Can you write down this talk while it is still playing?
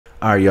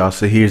Alright, y'all,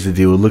 so here's the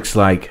deal. It looks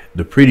like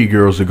the pretty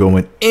girls are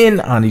going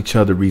in on each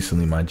other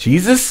recently, my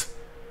Jesus.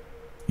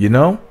 You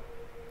know?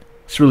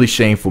 It's really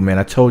shameful, man.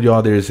 I told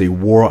y'all there's a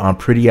war on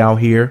pretty out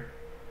here.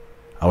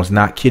 I was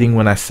not kidding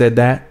when I said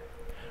that.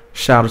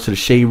 Shout out to the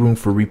Shade Room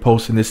for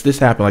reposting this. This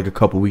happened like a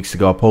couple weeks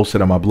ago. I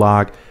posted on my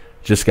blog.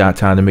 Just got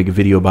time to make a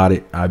video about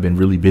it. I've been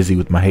really busy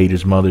with my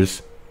haters'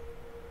 mothers.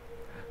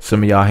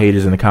 Some of y'all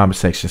haters in the comment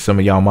section. Some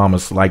of y'all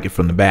mamas like it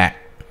from the back.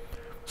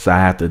 So I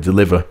have to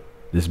deliver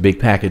this big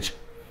package.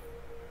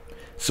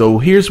 So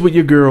here's what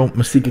your girl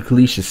Masika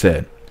Kalysha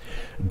said.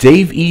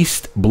 Dave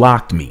East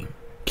blocked me.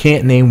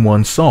 Can't name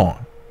one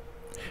song.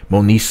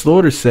 Moniece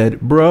Slaughter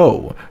said,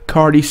 bro,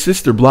 Cardi's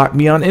sister blocked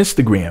me on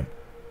Instagram.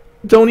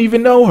 Don't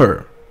even know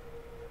her.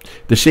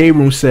 The Shade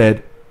Room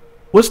said,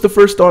 what's the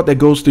first thought that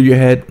goes through your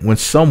head when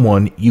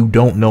someone you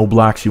don't know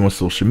blocks you on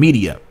social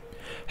media?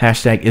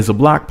 Hashtag is a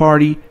block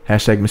party.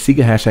 Hashtag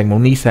Masika. Hashtag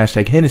Moniece.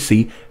 Hashtag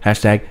Hennessy.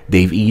 Hashtag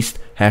Dave East.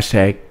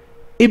 Hashtag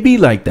it be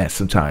like that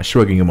sometimes.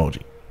 Shrugging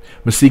emoji.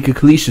 Masika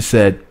Kalysha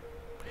said,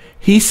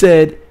 he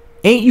said,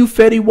 ain't you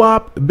Fetty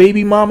Wap,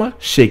 baby mama?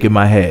 Shaking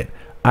my head.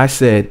 I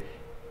said,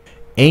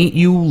 ain't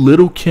you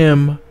Little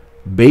Kim,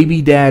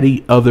 baby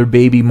daddy, other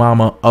baby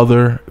mama,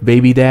 other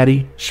baby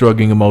daddy?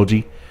 Shrugging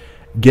emoji.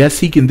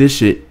 Guess he can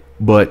dish it,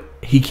 but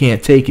he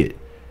can't take it.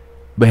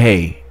 But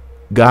hey,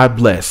 God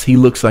bless. He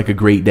looks like a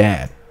great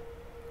dad.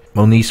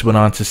 Moniece went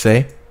on to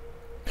say,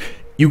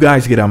 you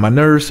guys get on my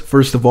nerves.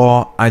 First of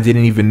all, I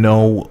didn't even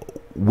know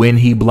when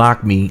he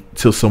blocked me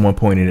till someone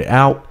pointed it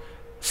out.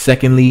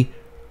 Secondly,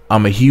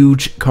 I'm a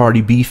huge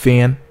Cardi B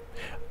fan.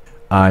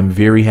 I'm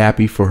very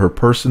happy for her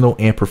personal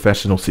and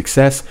professional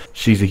success.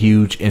 She's a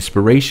huge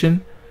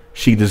inspiration.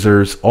 She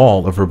deserves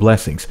all of her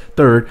blessings.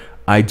 Third,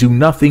 I do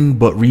nothing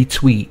but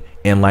retweet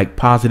and like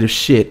positive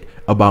shit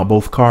about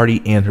both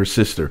Cardi and her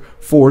sister.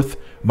 Fourth,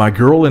 my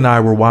girl and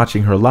I were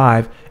watching her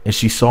live and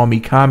she saw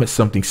me comment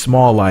something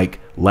small like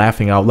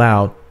laughing out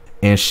loud,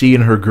 and she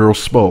and her girl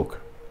spoke.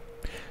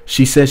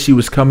 She said she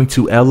was coming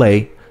to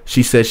LA.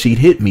 She said she'd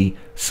hit me,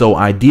 so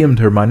I DM'd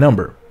her my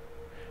number.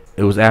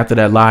 It was after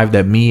that live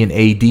that me and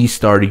AD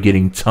started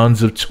getting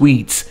tons of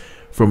tweets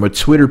from a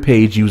Twitter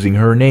page using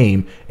her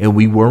name, and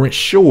we weren't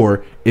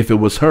sure if it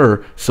was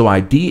her, so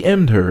I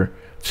DM'd her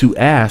to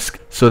ask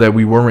so that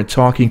we weren't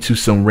talking to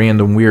some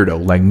random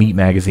weirdo like Meat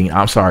Magazine.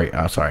 I'm sorry.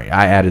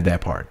 I added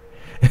that part.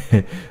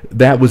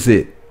 That was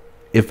it.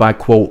 If I,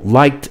 quote,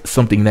 liked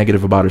something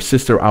negative about her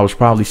sister, I was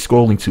probably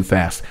scrolling too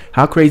fast.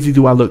 How crazy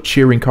do I look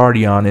cheering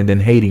Cardi on and then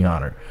hating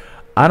on her?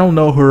 I don't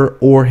know her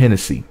or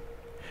Hennessy.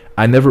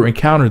 I never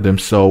encountered them,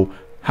 so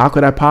how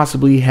could I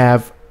possibly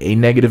have a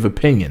negative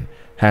opinion?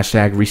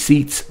 Hashtag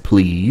receipts,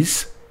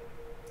 please.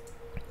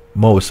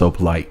 Mo is so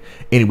polite.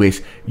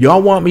 Anyways,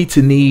 y'all want me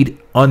to need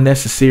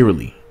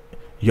unnecessarily.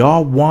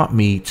 Y'all want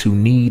me to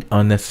need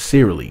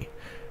unnecessarily.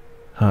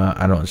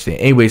 I don't understand.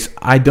 Anyways,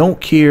 I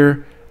don't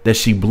care that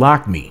she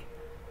blocked me.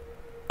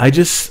 I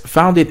just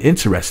found it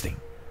interesting.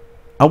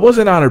 I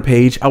wasn't on her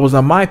page. I was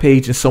on my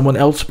page and someone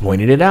else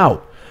pointed it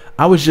out.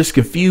 I was just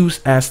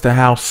confused as to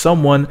how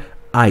someone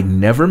I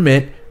never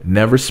met,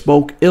 never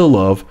spoke ill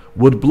of,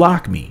 would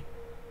block me.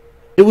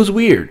 It was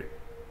weird.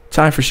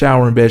 Time for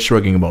shower in bed,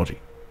 shrugging emoji.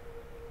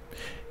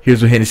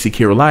 Here's what Hennessy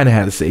Carolina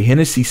had to say.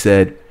 Hennessy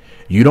said,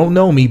 you don't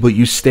know me, but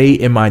you stay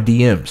in my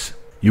DMs.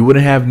 You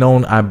wouldn't have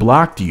known I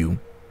blocked you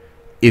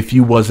if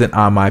you wasn't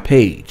on my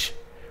page.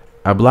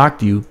 I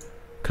blocked you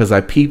because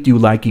I peeped you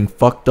liking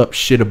fucked up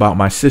shit about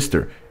my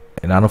sister.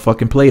 And I don't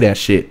fucking play that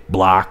shit.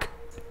 Block.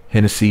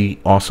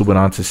 Hennessy also went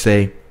on to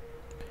say,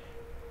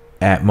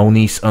 at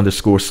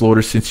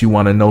Moniece_Slaughter, since you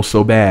want to know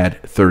so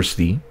bad,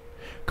 thirsty.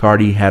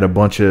 Cardi had a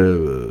bunch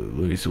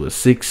of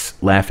 6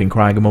 laughing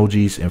crying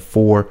emojis and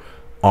 4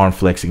 arm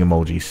flexing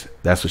emojis.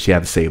 That's what she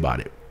had to say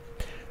about it.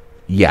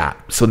 Yeah.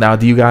 So now,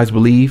 do you guys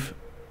believe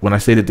when I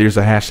say that there's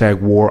a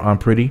hashtag war on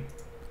pretty?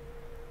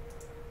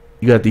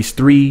 You got these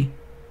 3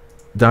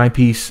 dime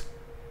piece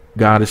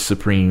goddess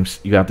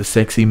supremes. You got the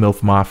sexy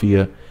MILF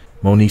Mafia,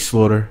 Moniece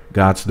Slaughter,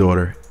 God's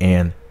daughter,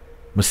 and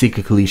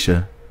Masika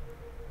Kalysha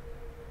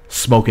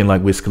smoking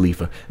like Wiz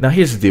Khalifa. Now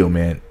here's the deal,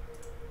 man.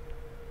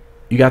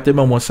 You got them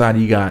on one side,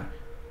 and you got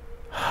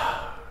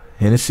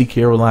Hennessy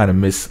Carolina,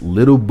 Miss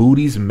Little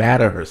Booties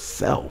Matter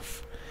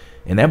herself.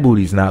 And that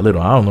booty's not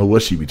little. I don't know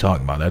what she be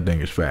talking about. That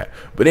thing is fat.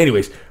 But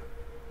anyways,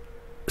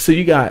 so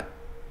you got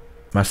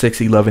my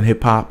sexy loving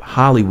hip hop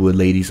Hollywood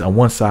ladies on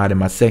one side and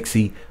my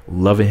sexy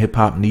loving hip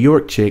hop New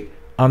York chick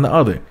on the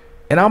other.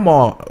 And I'm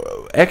all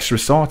extra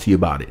salty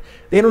about it.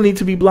 They don't need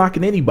to be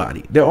blocking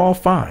anybody. They're all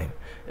fine.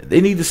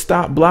 They need to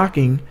stop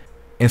blocking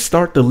and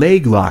start the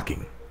leg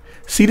locking.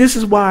 See, this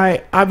is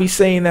why I be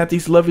saying that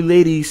these lovely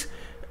ladies,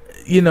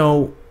 you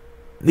know,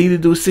 need to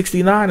do a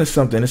 69 or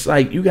something. It's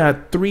like you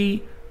got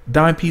 3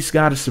 dime piece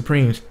goddess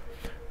supremes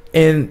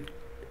and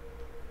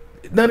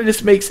none of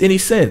this makes any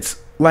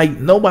sense. Like,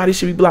 nobody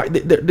should be blocked.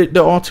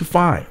 They're all too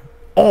fine.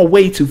 All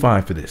way too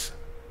fine for this.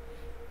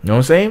 You know what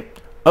I'm saying?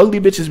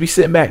 Ugly bitches be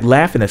sitting back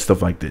laughing at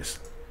stuff like this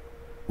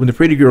when the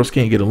pretty girls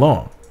can't get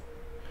along.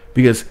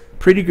 Because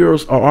pretty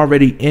girls are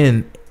already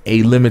in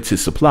a limited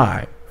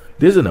supply.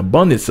 There's an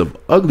abundance of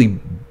ugly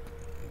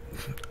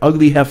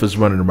heifers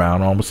running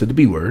around. I almost said the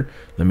B word.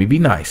 Let me be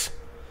nice.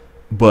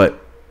 But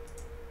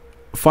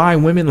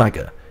fine women like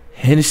a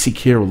Hennessy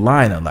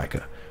Carolina, like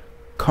a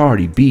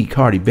Cardi B,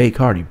 Cardi Bay,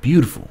 Cardi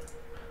Beautiful,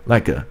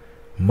 like a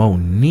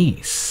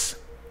Moniece.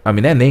 I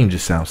mean, that name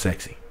just sounds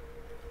sexy.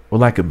 Or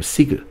like a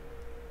Masika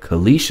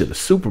Kalysha, the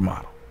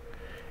supermodel.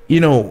 You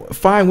know,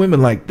 fine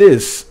women like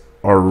this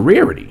are a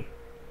rarity.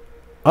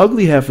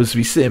 Ugly heifers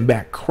be sitting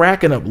back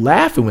cracking up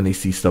laughing when they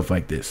see stuff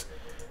like this.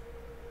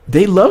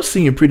 They love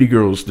seeing pretty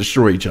girls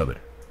destroy each other.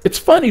 It's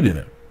funny to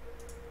them.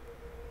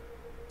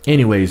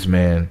 Anyways,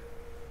 man,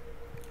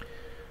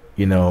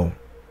 you know,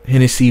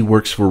 Hennessy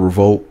works for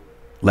Revolt,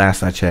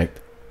 last I checked.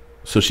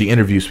 So she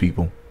interviews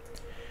people.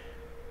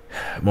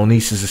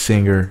 Moniece is a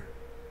singer.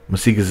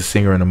 Masika's a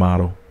singer and a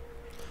model.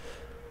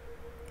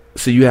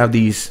 So you have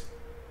these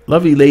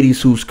lovely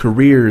ladies whose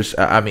careers,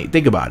 I mean,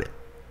 think about it.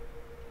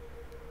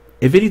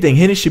 If anything,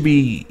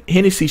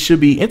 Hennessy should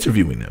be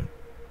interviewing them.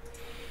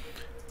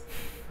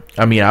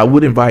 I mean, I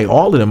would invite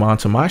all of them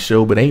onto my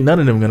show, but ain't none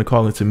of them going to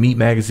call into Meat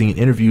Magazine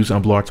interviews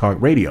on Blog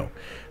Talk Radio.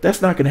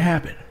 That's not going to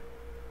happen.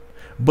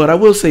 But I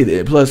will say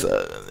that, plus,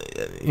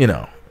 you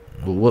know,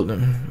 I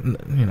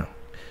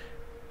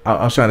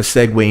was trying to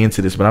segue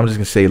into this, but I'm just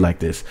going to say it like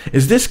this.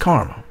 Is this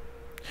karma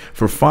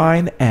for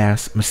fine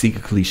ass Masika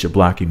Kalysha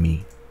blocking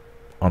me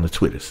on the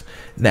Twitters?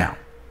 Now,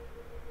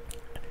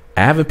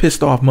 I haven't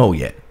pissed off Mo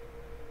yet,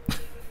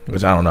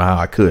 which I don't know how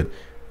I could.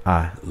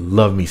 I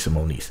love me some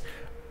Moniece.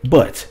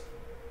 But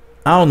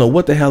I don't know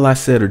what the hell I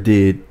said or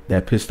did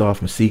that pissed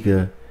off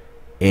Masika,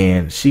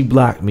 and she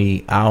blocked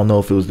me. I don't know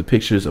if it was the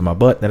pictures of my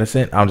butt that I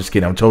sent. I'm just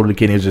kidding. I'm totally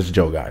kidding. It was just a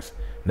joke, guys.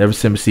 Never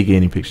sent Masika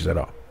any pictures at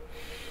all.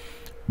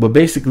 But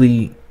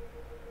basically,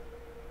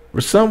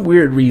 for some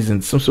weird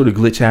reason, some sort of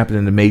glitch happened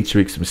in the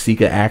Matrix.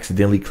 Masika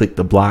accidentally clicked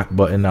the block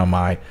button on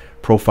my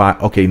profile.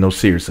 Okay, no,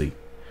 seriously.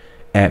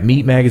 At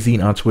Meat Magazine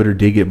on Twitter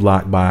did get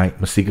blocked by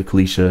Masika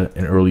Kalysha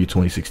in early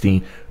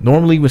 2016.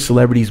 Normally, when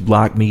celebrities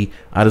block me,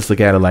 I just look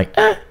at it like,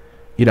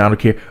 you know, I don't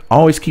care. I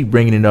always keep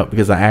bringing it up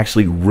because I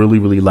actually really,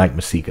 really like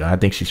Masika. I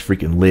think she's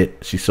freaking lit.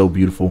 She's so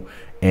beautiful.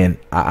 And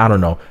I don't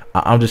know.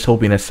 I'm just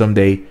hoping that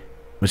someday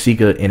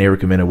Masika and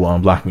Erica Mena will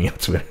unblock me on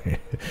Twitter.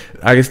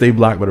 I guess they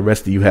blocked by the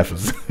rest of you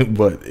heifers.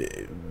 But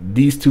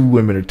these two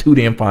women are too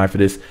damn fine for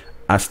this.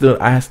 I still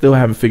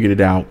haven't figured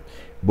it out.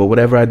 But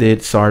whatever I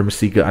did, sorry,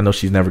 Masika. I know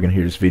she's never going to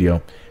hear this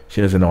video.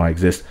 She doesn't know I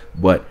exist.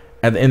 But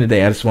at the end of the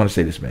day, I just want to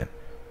say this, man.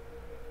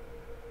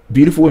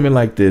 Beautiful women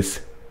like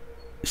this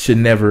should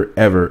never,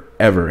 ever,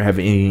 ever have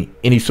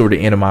any sort of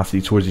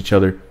animosity towards each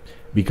other,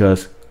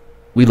 because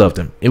we love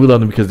them. And we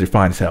love them because they're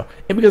fine as hell.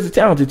 And because they're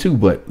talented too,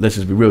 but let's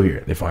just be real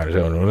here. They're fine as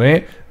hell, you know what I'm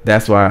saying?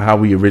 That's how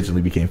we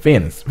originally became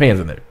fans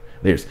of them.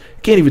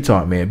 Can't even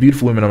talk, man.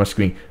 Beautiful women on my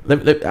screen.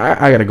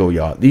 I gotta go,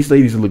 y'all. These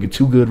ladies are looking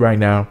too good right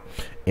now,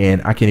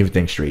 and I can't even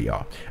think straight,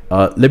 y'all.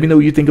 Let me know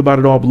what you think about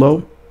it all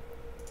below.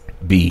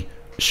 Be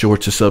sure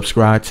to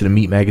subscribe to the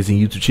Meat Magazine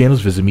YouTube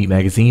channels. Visit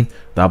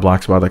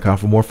meatmagazine.blogspot.com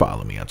for more.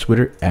 Follow me on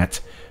Twitter at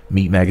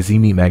Meat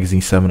Magazine, Meat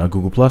Magazine 7 on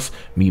Google+,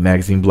 Meat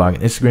Magazine blog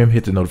and Instagram.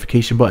 Hit the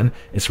notification button.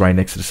 It's right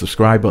next to the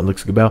subscribe button.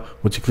 Looks like a bell.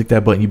 Once you click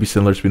that button, you'll be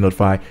sent alerts to be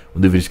notified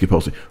when new videos get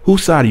posted.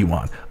 Whose side are you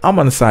on? I'm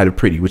on the side of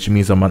pretty, which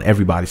means I'm on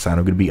everybody's side.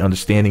 I'm going to be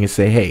understanding and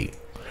say, hey,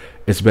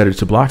 it's better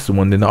to block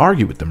someone than to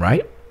argue with them,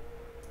 right?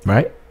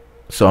 Right?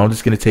 So I'm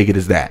just going to take it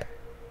as that.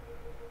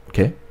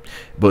 Okay?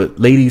 But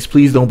ladies,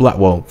 please don't block.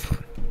 Well,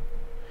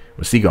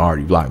 Masika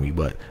already blocked me,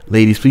 but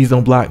ladies, please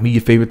don't block me.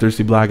 Your favorite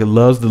thirsty blogger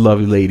loves the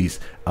lovely ladies.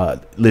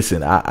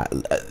 Listen,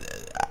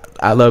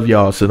 I love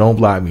y'all, so don't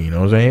block me. You know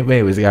what I'm saying? But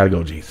anyways, I gotta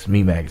go, Jesus.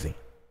 Meat Magazine.